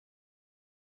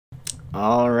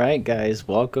Alright guys,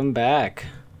 welcome back.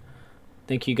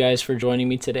 Thank you guys for joining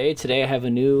me today. Today I have a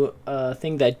new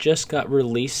thing that just got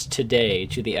released today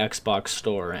to the Xbox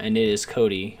store, and it is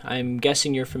KODI. I'm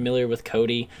guessing you're familiar with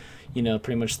KODI,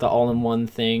 pretty much the all-in-one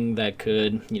thing that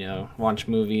could, watch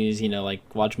movies, like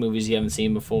watch movies you haven't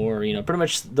seen before, pretty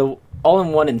much the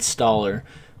all-in-one installer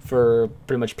for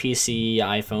pretty much PC,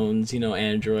 iPhones,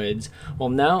 Androids. Well,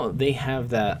 now they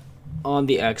have that on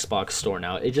the Xbox store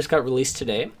now. It just got released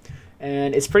today.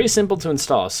 And it's pretty simple to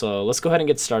install, so let's go ahead and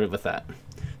get started with that.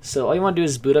 So all you want to do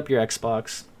is boot up your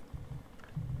Xbox,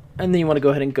 and then you want to go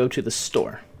ahead and go to the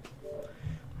store.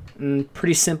 And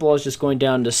pretty simple, is just going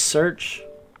down to search,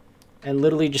 and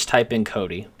literally just type in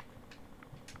KODI.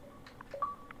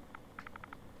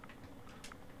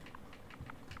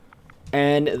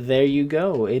 And there you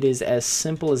go. It is as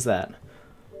simple as that.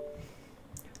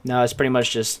 Now it's pretty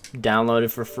much just downloaded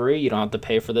for free. You don't have to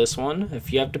pay for this one.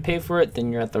 If you have to pay for it,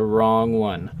 then you're at the wrong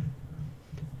one.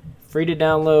 Free to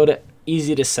download,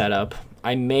 easy to set up.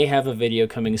 I may have a video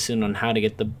coming soon on how to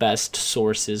get the best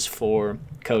sources for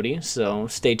KODI, so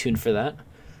stay tuned for that.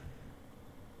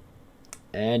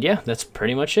 And yeah, that's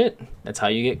pretty much it. That's how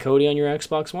you get KODI on your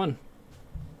Xbox One.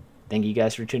 Thank you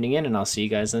guys for tuning in, and I'll see you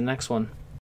guys in the next one.